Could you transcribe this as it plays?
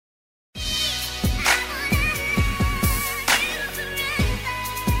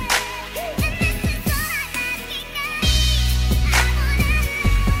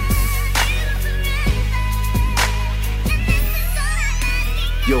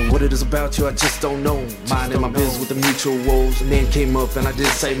What it is about you, I just don't know. Minding my biz with the mutual woes. Name came up and I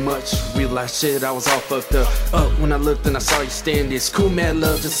didn't say much. Realized shit, I was all fucked up. When I looked and I saw you stand there. It's cool, mad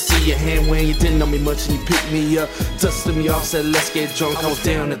love, just to see your hand when you didn't know me much and you picked me up. Dusted me off, said let's get drunk. I was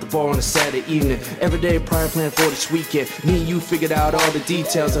down at the bar on a Saturday evening. Every day prior plan for this weekend. Me and you figured out all the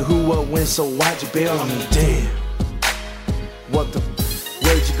details of who, what, when, so why'd you bail on me? Damn. What the?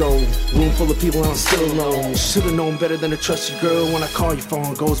 Where'd you go? Room full of people, I'm still alone. Should've known better than to trust you, girl. When I call your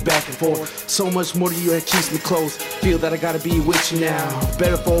phone, goes back and forth. So much more to you that keeps me close. Feel that I gotta be with you now.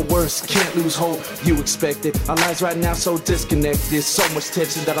 Better for or worse, can't lose hope. You expect it. Our lives right now so disconnected. So much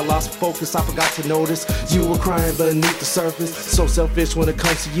tension that I lost focus. I forgot to notice you were crying beneath the surface. So selfish when it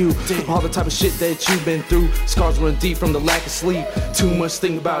comes to you. All the type of shit that you've been through. Scars run deep from the lack of sleep. Too much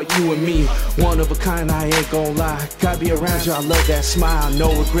think about you and me. One of a kind, I ain't gon' lie. Gotta be around you, I love that smile. No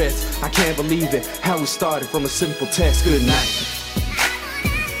regrets, I can't believe it. How we started from a simple text. Good night.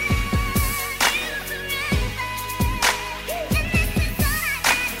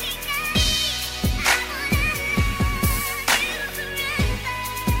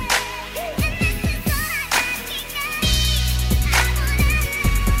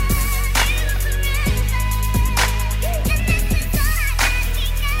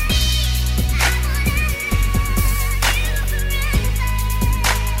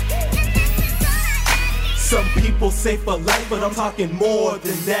 Some people say for life, but I'm talking more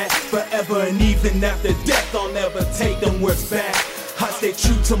than that. Forever and even after death, I'll never take them words back. I stay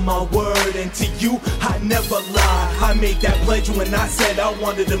true to my word, and to you, I never lie. I made that pledge when I said I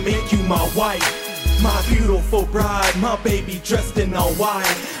wanted to make you my wife. My beautiful bride, my baby dressed in all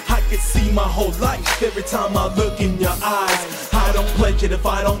white. I can see my whole life every time I look in your eyes. I don't pledge it if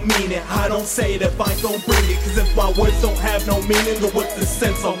I don't mean it. I don't say it if I don't bring it. Cause if my words don't have no meaning, then what's the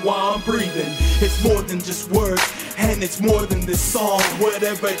sense of why I'm breathing? It's more than just words, and it's more than this song.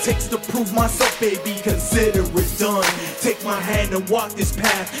 Whatever it takes to prove myself, baby, consider it done. Take my hand and walk this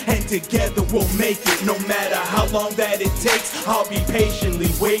path, and together we'll make it. No matter how long that it takes, I'll be patiently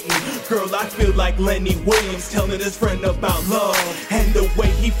waiting. Girl, I feel like Lenny Williams telling his friend about love, and the way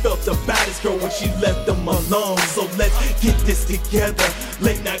he felt about his girl when she left him alone. So let's get this together,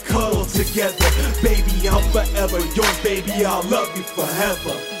 late night cuddle together. Baby, I'm forever yours, baby, I'll love you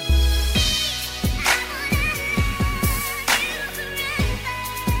forever.